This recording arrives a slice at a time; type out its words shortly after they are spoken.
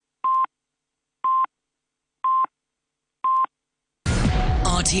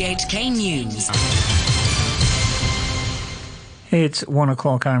RTHK News. It's 1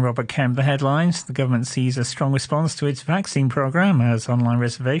 o'clock. I'm Robert Kemp. The headlines. The government sees a strong response to its vaccine programme as online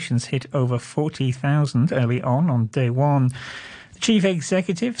reservations hit over 40,000 early on day one. The chief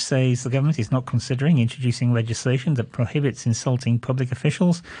executive says the government is not considering introducing legislation that prohibits insulting public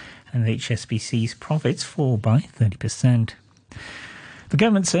officials, and HSBC's profits fall by 30%. The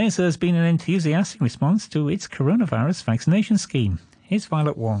government says there's been an enthusiastic response to its coronavirus vaccination scheme. Here's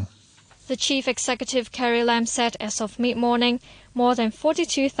Violet Wong. The Chief Executive Carrie Lam said as of mid-morning, more than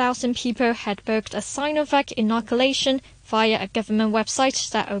 42,000 people had booked a Sinovac inoculation via a government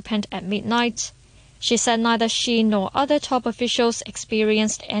website that opened at midnight. She said neither she nor other top officials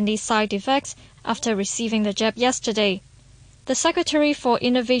experienced any side effects after receiving the jab yesterday. The Secretary for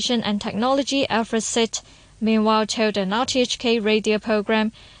Innovation and Technology, Alfred Sit, meanwhile told an RTHK radio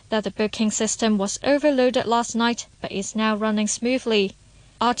program that the booking system was overloaded last night but is now running smoothly.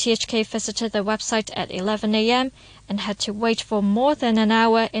 RTHK visited the website at 11 a.m. and had to wait for more than an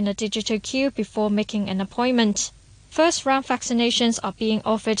hour in a digital queue before making an appointment. First-round vaccinations are being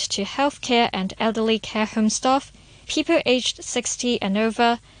offered to healthcare and elderly care home staff, people aged 60 and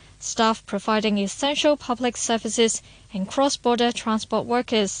over, staff providing essential public services, and cross-border transport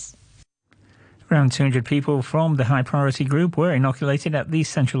workers. Around 200 people from the high-priority group were inoculated at the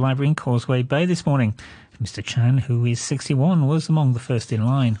Central Library in Causeway Bay this morning. Mr. Chan, who is 61, was among the first in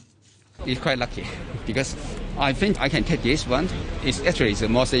line. It's quite lucky because I think I can take this one. It's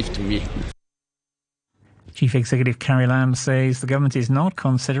more safe to me. Chief Executive Carrie Lam says the government is not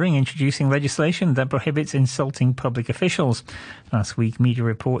considering introducing legislation that prohibits insulting public officials. Last week, media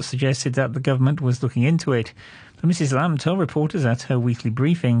reports suggested that the government was looking into it. But Mrs. Lam told reporters at her weekly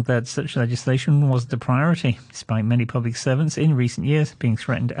briefing that such legislation was the priority, despite many public servants in recent years being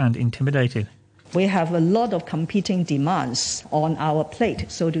threatened and intimidated. We have a lot of competing demands on our plate,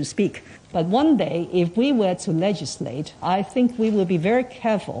 so to speak. But one day, if we were to legislate, I think we will be very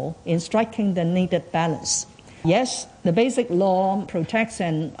careful in striking the needed balance. Yes, the basic law protects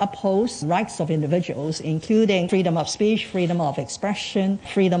and upholds rights of individuals, including freedom of speech, freedom of expression,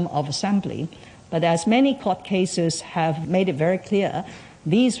 freedom of assembly. But as many court cases have made it very clear,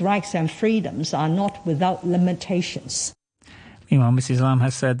 these rights and freedoms are not without limitations. Meanwhile, Mrs. Lam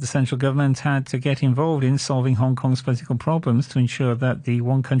has said the central government had to get involved in solving Hong Kong's political problems to ensure that the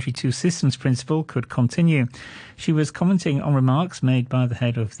one country, two systems principle could continue. She was commenting on remarks made by the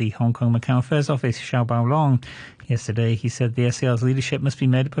head of the Hong Kong Macau Affairs Office, Xiao Baolong. Yesterday, he said the SAR's leadership must be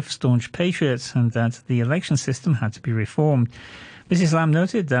made up of staunch patriots and that the election system had to be reformed. Mrs. Lam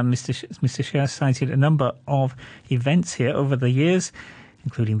noted that Mr. Xia cited a number of events here over the years,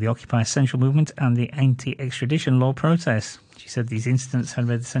 including the Occupy Central movement and the anti-extradition law protests. She said these incidents had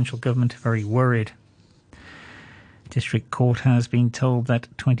made the central government very worried. District Court has been told that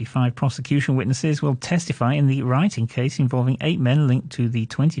 25 prosecution witnesses will testify in the writing case involving 8 men linked to the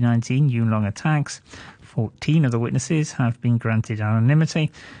 2019 Yuen Long attacks. 14 of the witnesses have been granted anonymity,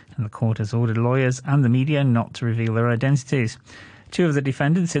 and the court has ordered lawyers and the media not to reveal their identities. 2 of the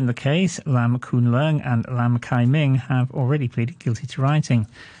defendants in the case, Lam Kun Leung and Lam Kai Ming, have already pleaded guilty to writing,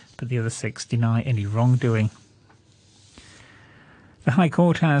 but the other 6 deny any wrongdoing. The High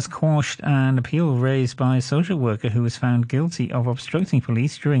Court has quashed an appeal raised by a social worker who was found guilty of obstructing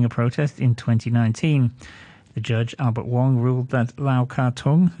police during a protest in 2019. The judge, Albert Wong, ruled that Lau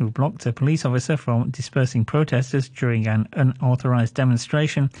Ka-tung, who blocked a police officer from dispersing protesters during an unauthorised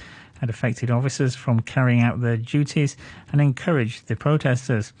demonstration, had affected officers from carrying out their duties and encouraged the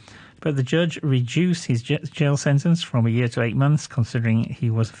protesters. But the judge reduced his jail sentence from 1 year to 8 months, considering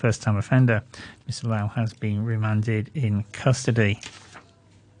he was a first-time offender. Mr. Lau has been remanded in custody.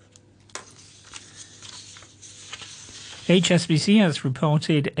 HSBC has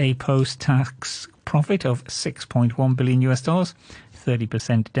reported a post-tax profit of $6.1 billion,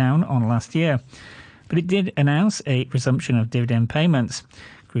 30% down on last year. But it did announce a resumption of dividend payments.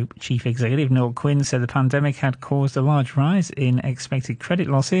 Group Chief Executive Noel Quinn said the pandemic had caused a large rise in expected credit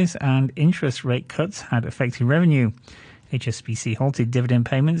losses and interest rate cuts had affected revenue. HSBC halted dividend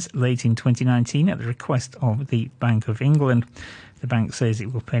payments late in 2019 at the request of the Bank of England. The bank says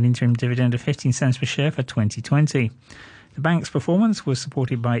it will pay an interim dividend of 15 cents per share for 2020. The bank's performance was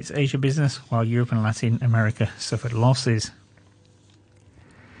supported by its Asia business, while Europe and Latin America suffered losses.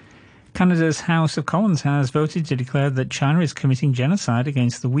 Canada's House of Commons has voted to declare that China is committing genocide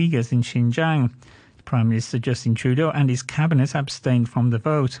against the Uyghurs in Xinjiang. Prime Minister Justin Trudeau and his cabinet abstained from the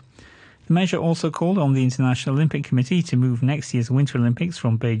vote. The measure also called on the International Olympic Committee to move next year's Winter Olympics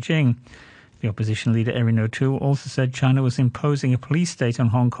from Beijing. The opposition leader Erin O'Toole also said China was imposing a police state on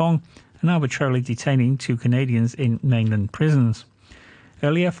Hong Kong and arbitrarily detaining 2 Canadians in mainland prisons.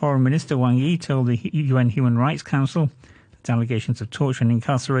 Earlier, Foreign Minister Wang Yi told the UN Human Rights Council that allegations of torture and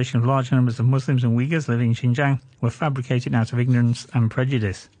incarceration of large numbers of Muslims and Uyghurs living in Xinjiang were fabricated out of ignorance and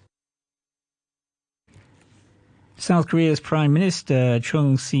prejudice. South Korea's Prime Minister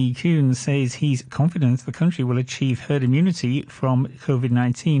Chung Si-kyun says he's confident the country will achieve herd immunity from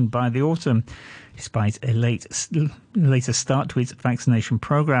COVID-19 by the autumn, despite a later start to its vaccination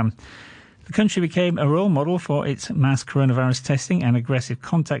program. The country became a role model for its mass coronavirus testing and aggressive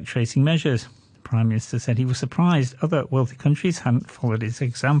contact tracing measures. The Prime Minister said he was surprised other wealthy countries hadn't followed its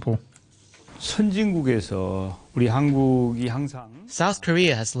example. South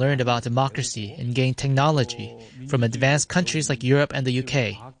Korea has learned about democracy and gained technology from advanced countries like Europe and the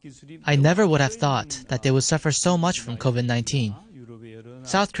UK. I never would have thought that they would suffer so much from COVID-19.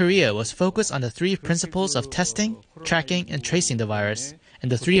 South Korea was focused on the three principles of testing, tracking, and tracing the virus,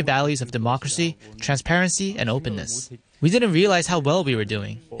 and the three values of democracy, transparency, and openness. We didn't realize how well we were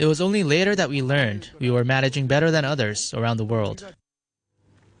doing. It was only later that we learned we were managing better than others around the world.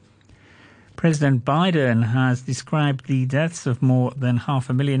 President Biden has described the deaths of more than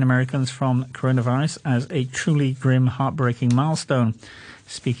 500,000 Americans from coronavirus as a truly grim, heartbreaking milestone.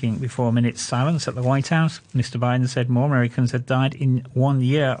 Speaking before a minute's silence at the White House, Mr. Biden said more Americans had died in 1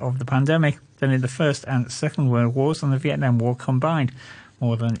 year of the pandemic than in the First and Second World Wars and the Vietnam War combined,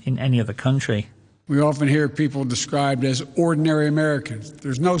 more than in any other country. We often hear people described as ordinary Americans.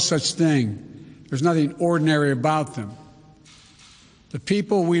 There's no such thing. There's nothing ordinary about them. The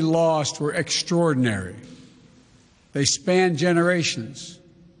people we lost were extraordinary. They spanned generations.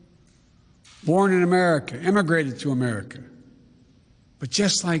 Born in America, immigrated to America. But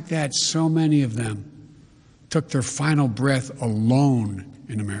just like that, so many of them took their final breath alone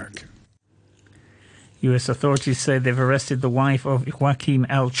in America. U.S. authorities say they've arrested the wife of Joaquim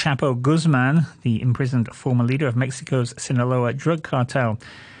El Chapo Guzman, the imprisoned former leader of Mexico's Sinaloa drug cartel.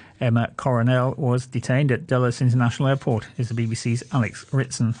 Emma Coronel was detained at Dulles International Airport. Is the BBC's Alex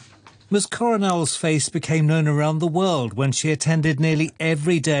Ritson. Ms. Coronel's face became known around the world when she attended nearly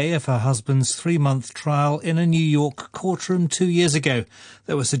every day of her husband's 3-month trial in a New York courtroom 2 years ago.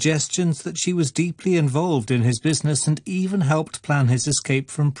 There were suggestions that she was deeply involved in his business and even helped plan his escape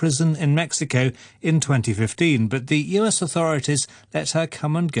from prison in Mexico in 2015, but the US authorities let her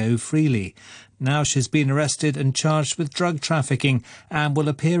come and go freely. Now she's been arrested and charged with drug trafficking and will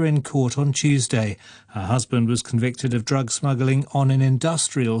appear in court on Tuesday. Her husband was convicted of drug smuggling on an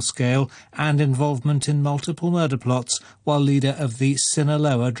industrial scale and involvement in multiple murder plots while leader of the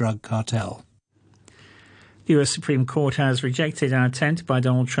Sinaloa drug cartel. The US Supreme Court has rejected an attempt by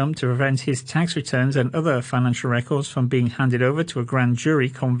Donald Trump to prevent his tax returns and other financial records from being handed over to a grand jury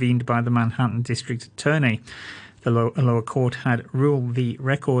convened by the Manhattan District Attorney. The lower court had ruled the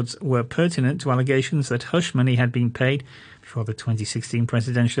records were pertinent to allegations that hush money had been paid before the 2016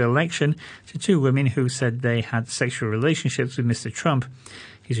 presidential election to two women who said they had sexual relationships with Mr. Trump.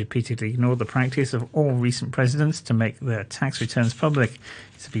 He's repeatedly ignored the practice of all recent presidents to make their tax returns public.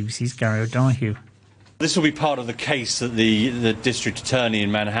 It's the BBC's Gary O'Donoghue. This will be part of the case that the district attorney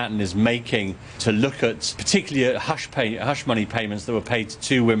in Manhattan is making to look at particularly hush money payments that were paid to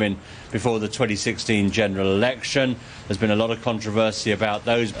two women before the 2016 general election. There's been a lot of controversy about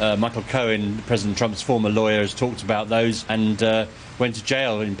those. Michael Cohen, President Trump's former lawyer, has talked about those and went to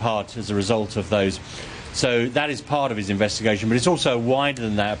jail in part as a result of those. So that is part of his investigation, but it's also wider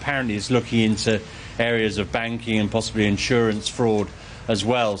than that. Apparently it's looking into areas of banking and possibly insurance fraud as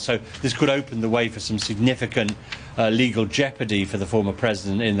well. So this could open the way for some significant legal jeopardy for the former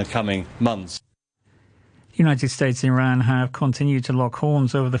president in the coming months. The United States and Iran have continued to lock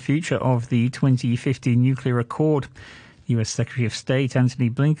horns over the future of the 2050 nuclear accord. US Secretary of State Antony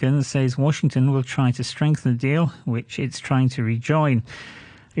Blinken says Washington will try to strengthen the deal, which it's trying to rejoin.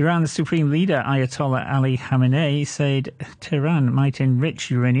 Iran's Supreme Leader Ayatollah Ali Khamenei said Tehran might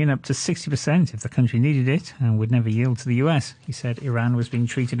enrich uranium up to 60% if the country needed it and would never yield to the US. He said Iran was being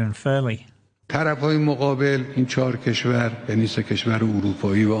treated unfairly. The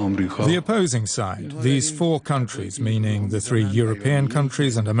opposing side, these four countries, meaning the three European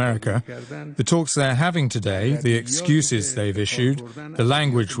countries and America, the talks they're having today, the excuses they've issued, the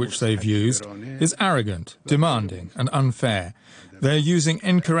language which they've used, is arrogant, demanding and unfair. They're using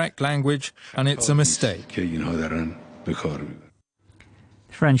incorrect language and it's a mistake.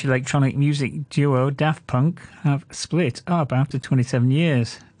 French electronic music duo Daft Punk have split up after 27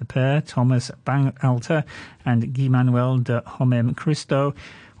 years. The pair, Thomas Bangalter and Guy-Manuel de Homem Christo,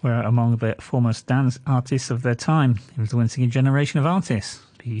 were among the foremost dance artists of their time, influencing a generation of artists.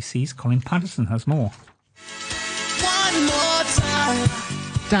 BBC's Colin Patterson has more. One more time.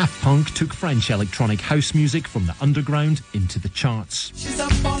 Daft Punk took French electronic house music from the underground into the charts. She's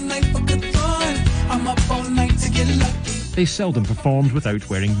up all night for good fun. I'm up all night to get lucky. They seldom performed without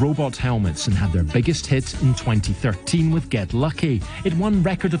wearing robot helmets and had their biggest hit in 2013 with Get Lucky. It won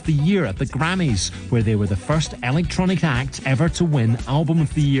Record of the Year at the Grammys, where they were the first electronic act ever to win Album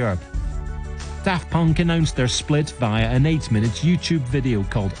of the Year. Daft Punk announced their split via an 8-minute YouTube video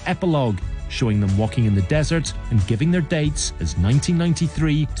called Epilogue, showing them walking in the desert and giving their dates as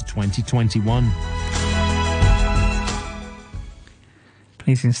 1993 to 2021.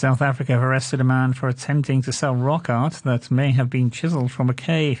 Police in South Africa have arrested a man for attempting to sell rock art that may have been chiselled from a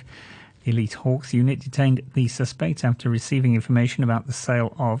cave. The Elite Hawks unit detained the suspect after receiving information about the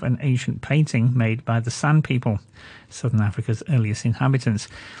sale of an ancient painting made by the San people, Southern Africa's earliest inhabitants.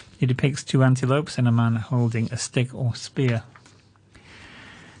 It depicts two antelopes and a man holding a stick or spear.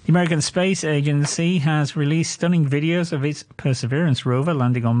 The American Space Agency has released stunning videos of its Perseverance rover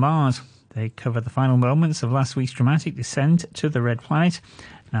landing on Mars. They cover the final moments of last week's dramatic descent to the Red Planet.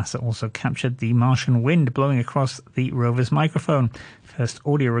 NASA also captured the Martian wind blowing across the rover's microphone. First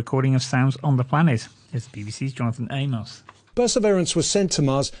audio recording of sounds on the planet. Here's the BBC's Jonathan Amos. Perseverance was sent to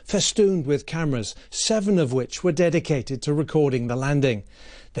Mars festooned with cameras, 7 of which were dedicated to recording the landing.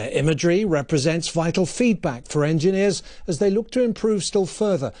 Their imagery represents vital feedback for engineers as they look to improve still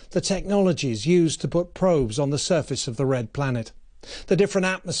further the technologies used to put probes on the surface of the Red Planet. The different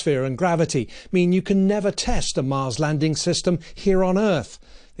atmosphere and gravity mean you can never test a Mars landing system here on Earth.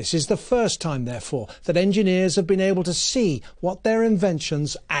 This is the first time, therefore, that engineers have been able to see what their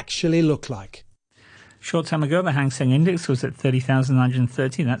inventions actually look like. Short time ago, the Hang Seng Index was at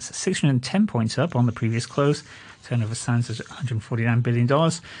 30,930. That's 610 points up on the previous close. Turnover stands at $149 billion.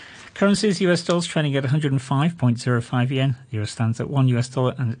 Currencies, US dollars trading at 105.05 yen. The euro stands at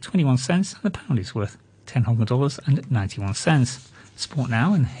 $1 and 21 cents. And the pound is worth 10 Hong Kong dollars and 91 cents. Sport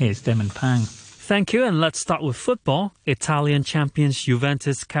now, and here's Demon Pang. Thank you, and let's start with football. Italian champions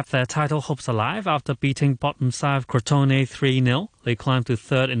Juventus kept their title hopes alive after beating bottom side Crotone 3-0. They climbed to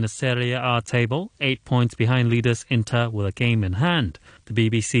third in the Serie A table, 8 points behind leaders Inter with a game in hand. The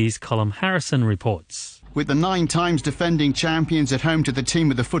BBC's Colm Harrison reports. With the 9 times defending champions at home to the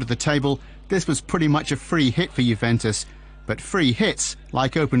team at the foot of the table, this was pretty much a free hit for Juventus. But free hits,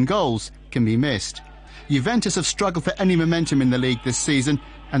 like open goals, can be missed. Juventus have struggled for any momentum in the league this season,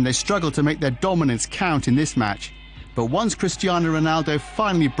 and they struggled to make their dominance count in this match. But once Cristiano Ronaldo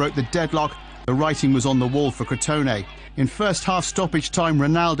finally broke the deadlock, the writing was on the wall for Crotone. In first half stoppage time,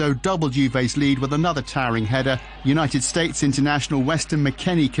 Ronaldo doubled Juve's lead with another towering header. United States international Weston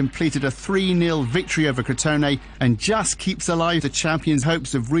McKennie completed a 3-0 victory over Crotone and just keeps alive the champions'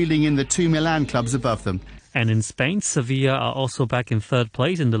 hopes of reeling in the 2 Milan clubs above them. And in Spain, Sevilla are also back in third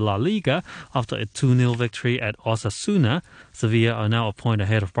place in the La Liga after a 2-0 victory at Osasuna. Sevilla are now a point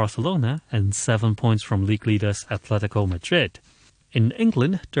ahead of Barcelona and 7 points from league leaders Atletico Madrid. In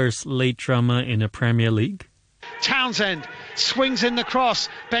England, there's late drama in the Premier League. Townsend swings in the cross.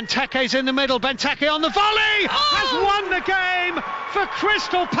 Benteke's in the middle. Benteke on the volley! Has won the game for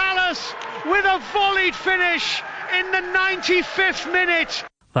Crystal Palace with a volleyed finish in the 95th minute.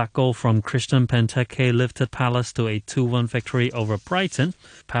 That goal from Christian Benteke lifted Palace to a 2-1 victory over Brighton.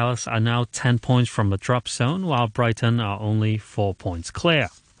 Palace are now 10 points from the drop zone, while Brighton are only 4 points clear.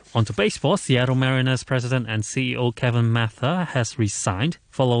 On to baseball, Seattle Mariners president and CEO Kevin Mather has resigned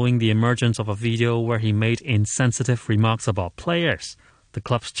following the emergence of a video where he made insensitive remarks about players. The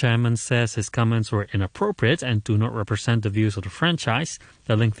club's chairman says his comments were inappropriate and do not represent the views of the franchise.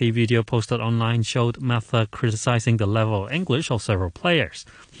 The lengthy video posted online showed Mather criticizing the level of English of several players.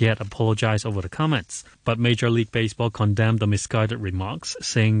 He had apologized over the comments, but Major League Baseball condemned the misguided remarks,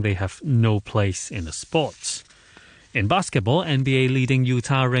 saying they have no place in the sport. In basketball, NBA leading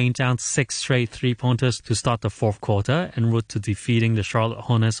Utah rained down 6 straight three-pointers to start the fourth quarter en route to defeating the Charlotte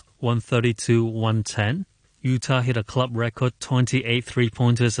Hornets 132-110. Utah hit a club record 28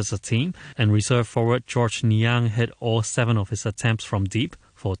 three-pointers as a team, and reserve forward George Niang hit all 7 of his attempts from deep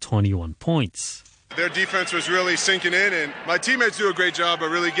for 21 points. Their defense was really sinking in, and my teammates do a great job of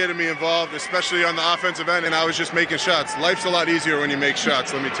really getting me involved, especially on the offensive end, and I was just making shots. Life's a lot easier when you make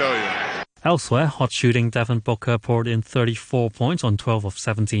shots, let me tell you. Elsewhere, hot shooting Devin Booker poured in 34 points on 12 of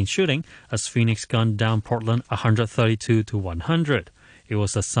 17 shooting as Phoenix gunned down Portland 132-100. It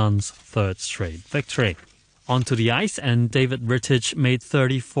was the Suns' third straight victory. Onto the ice, and David Rittich made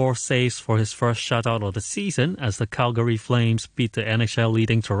 34 saves for his first shutout of the season as the Calgary Flames beat the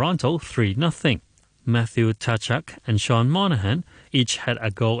NHL-leading Toronto 3-0. Matthew Tkachuk and Sean Monahan each had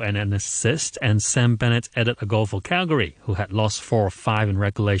a goal and an assist, and Sam Bennett added a goal for Calgary, who had lost 4 of 5 in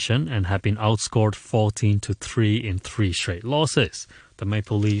regulation and had been outscored 14-3 in 3 straight losses. the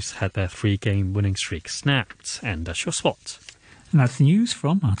Maple Leafs had their 3-game winning streak snapped. And that's your spot. And that's the news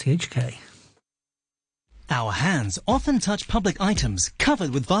from RTHK. Our hands often touch public items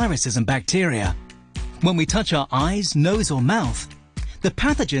covered with viruses and bacteria. When we touch our eyes, nose or mouth, the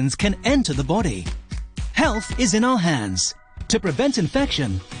pathogens can enter the body. Health is in our hands. To prevent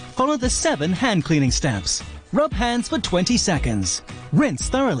infection, follow the 7 hand cleaning steps. Rub hands for 20 seconds. Rinse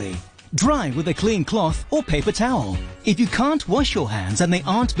thoroughly. Dry with a clean cloth or paper towel. If you can't wash your hands and they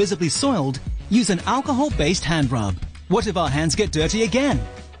aren't visibly soiled, use an alcohol-based hand rub. What if our hands get dirty again?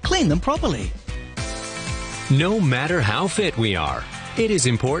 Clean them properly. No matter how fit we are, it is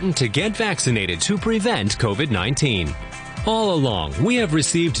important to get vaccinated to prevent COVID-19. All along, we have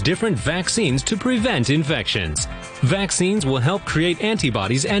received different vaccines to prevent infections. Vaccines will help create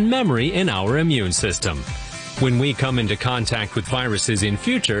antibodies and memory in our immune system. When we come into contact with viruses in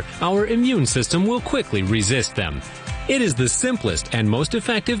future, our immune system will quickly resist them. It is the simplest and most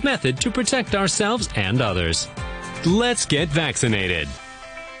effective method to protect ourselves and others. Let's get vaccinated.